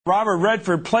Robert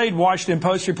Redford played Washington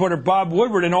Post reporter Bob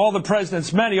Woodward in All the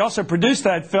President's Men. He also produced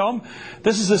that film.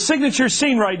 This is a signature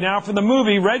scene right now from the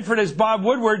movie. Redford as Bob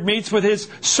Woodward meets with his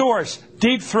source,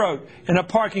 Deep Throat, in a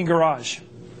parking garage.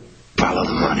 Follow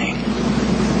the money.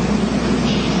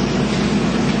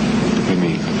 What do you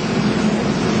mean?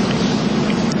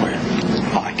 Where?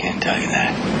 Oh, I can't tell you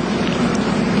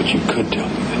that. But you could tell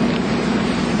me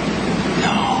that. No,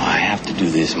 I have to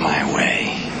do this my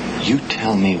way. You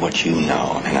tell me what you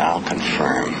know, and I'll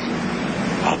confirm.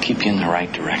 I'll keep you in the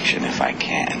right direction if I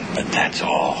can, but that's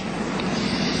all.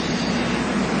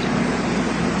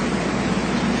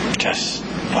 Just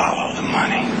follow the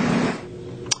money.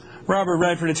 Robert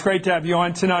Redford, it's great to have you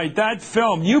on tonight. That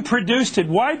film, you produced it.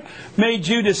 What made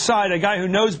you decide, a guy who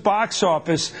knows box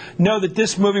office, know that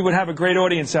this movie would have a great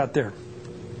audience out there?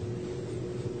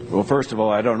 Well, first of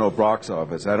all, I don't know box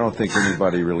office. I don't think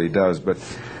anybody really does, but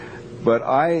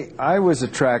I was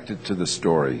attracted to the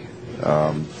story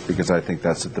because I think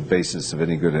that's at the basis of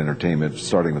any good entertainment,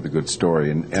 starting with a good story.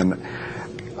 And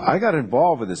I got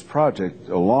involved with this project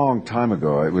a long time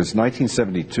ago. It was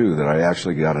 1972 that I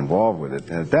actually got involved with it.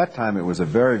 And at that time, it was a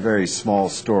very, very small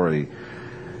story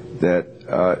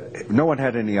that no one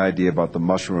had any idea about the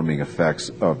mushrooming effects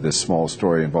of this small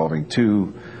story involving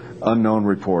two unknown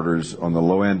reporters on the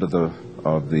low end of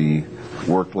the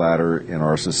work ladder in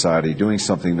our society, doing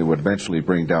something that would eventually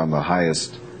bring down the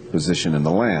highest position in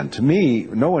the land. To me,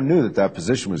 no one knew that that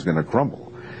position was going to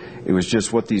crumble. It was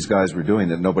just what these guys were doing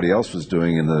that nobody else was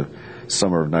doing in the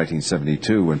summer of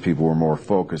 1972, when people were more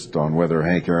focused on whether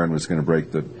Hank Aaron was going to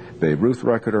break the Babe Ruth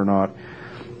record or not.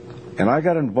 And I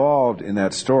got involved in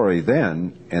that story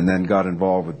then, and then got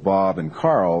involved with Bob and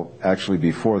Carl actually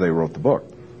before they wrote the book.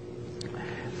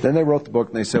 Then they wrote the book,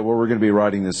 and they said, well, we're going to be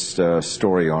writing this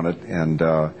story on it, and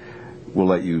we'll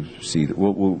let you see,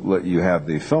 we'll let you have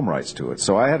the film rights to it.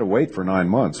 So I had to wait for 9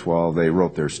 months while they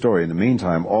wrote their story. In the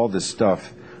meantime, all this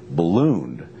stuff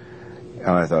ballooned, and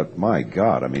I thought, my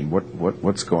God, I mean,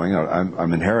 what's going on?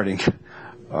 I'm inheriting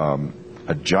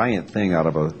a giant thing out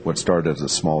of what started as a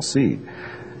small seed.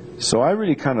 So I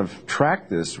really kind of tracked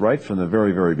this right from the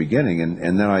very, very beginning,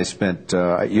 and then I spent,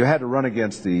 you had to run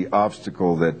against the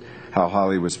obstacle that how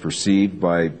Hollywood was perceived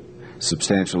by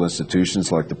substantial institutions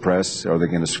like the press. Are they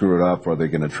going to screw it up? Are they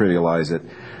going to trivialize it?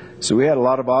 So we had a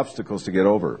lot of obstacles to get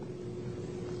over.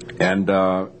 And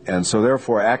so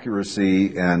therefore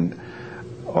accuracy and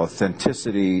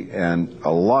authenticity and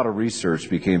a lot of research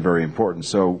became very important.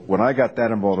 So when I got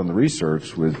that involved in the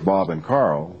research with Bob and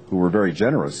Carl, who were very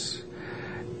generous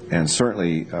and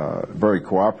certainly very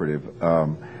cooperative,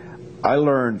 I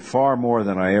learned far more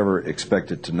than I ever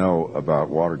expected to know about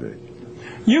Watergate.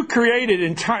 You created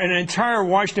an entire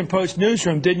Washington Post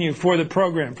newsroom, didn't you, for the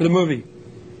program, for the movie?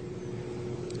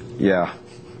 Yeah.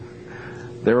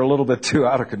 They were a little bit too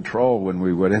out of control when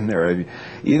we went in there. I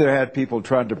either had people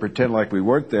trying to pretend like we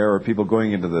weren't there, or people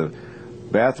going into the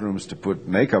bathrooms to put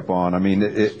makeup on. I mean,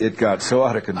 it got so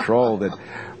out of control that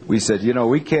we said, you know,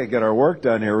 we can't get our work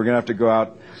done here. We're going to have to go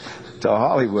out to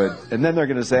Hollywood, and then they're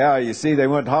going to say, oh, you see, they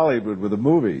went to Hollywood with a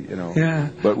movie, you know. Yeah.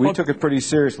 But we took it pretty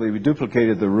seriously. We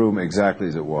duplicated the room exactly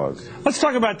as it was. Let's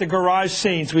talk about the garage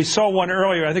scenes. We saw one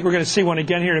earlier. I think we're going to see one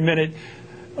again here in a minute.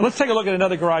 Let's take a look at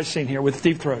another garage scene here with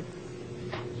Deep Throat.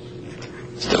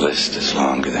 The list is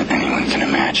longer than anyone can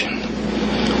imagine.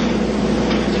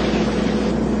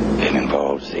 It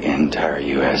involves the entire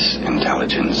U.S.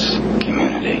 intelligence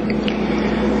community,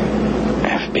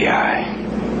 FBI,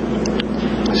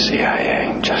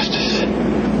 CIA, justice.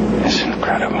 It's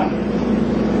incredible.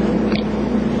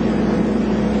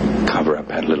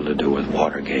 Cover-up had little to do with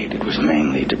Watergate. It was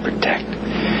mainly to protect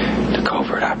the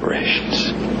covert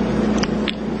operations.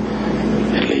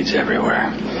 It leads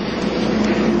everywhere.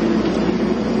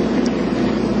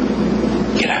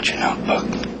 Get out your notebook.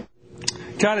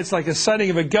 God, it's like a sighting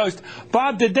of a ghost.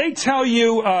 Bob, did they tell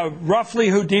you roughly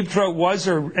who Deep Throat was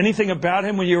or anything about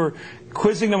him when you were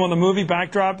quizzing them on the movie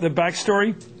backdrop, the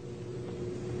backstory?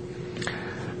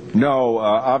 No,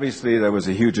 obviously that was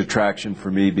a huge attraction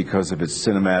for me because of its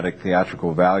cinematic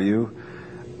theatrical value.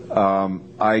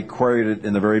 I queried it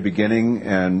in the very beginning,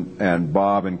 and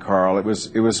Bob and Carl. It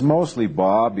was mostly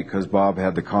Bob because Bob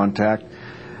had the contact.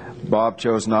 Bob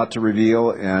chose not to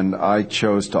reveal, and I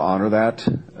chose to honor that.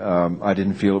 I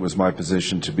didn't feel it was my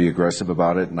position to be aggressive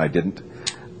about it, and I didn't.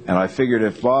 And I figured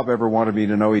if Bob ever wanted me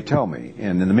to know, he'd tell me.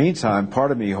 And in the meantime,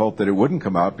 part of me hoped that it wouldn't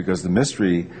come out because the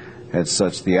mystery had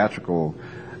such theatrical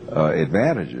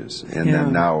advantages. And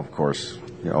then now, of course,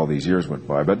 all these years went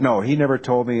by. But no, he never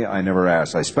told me. I never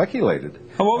asked. I speculated.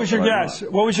 Well, what was your guess?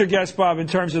 What was your guess, Bob, in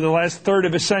terms of the last third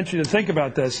of a century to think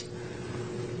about this?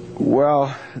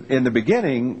 Well, in the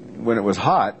beginning, when it was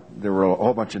hot, there were a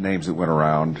whole bunch of names that went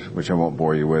around, which I won't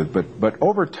bore you with. But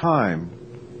over time,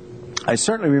 I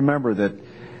certainly remember that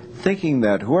thinking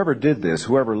that whoever did this,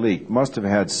 whoever leaked, must have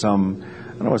had some,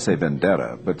 I don't want to say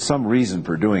vendetta, but some reason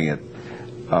for doing it.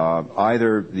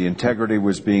 Either the integrity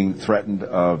was being threatened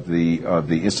of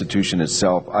the institution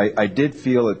itself. I did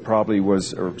feel it probably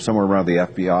was somewhere around the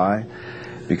FBI,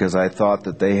 because I thought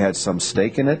that they had some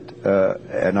stake in it.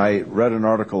 And I read an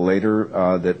article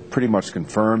later that pretty much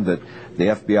confirmed that the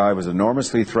FBI was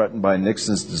enormously threatened by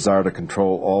Nixon's desire to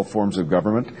control all forms of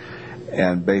government,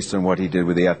 and based on what he did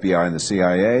with the FBI and the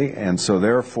CIA. And so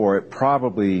therefore it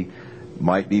probably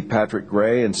might be Patrick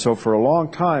Gray. And so for a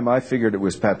long time I figured it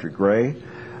was Patrick Gray,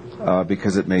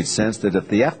 because it made sense that if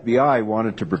the FBI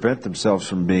wanted to prevent themselves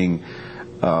from being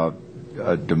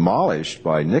demolished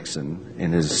by Nixon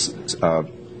in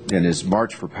his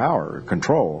march for power,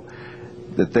 control,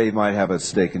 that they might have a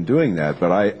stake in doing that.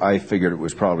 But I figured it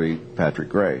was probably Patrick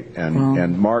Gray.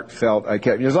 And Mark felt,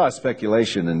 there's a lot of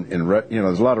speculation, and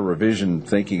there's a lot of revision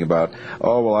thinking about,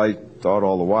 oh, well, I thought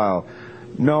all the while.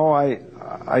 No,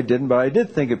 I didn't, but I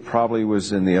did think it probably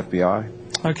was in the FBI.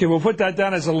 Okay, we'll put that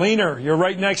down as a leaner. You're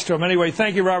right next to him. Anyway,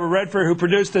 thank you, Robert Redford, who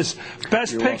produced this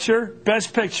Best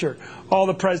Picture, All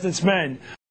the President's Men.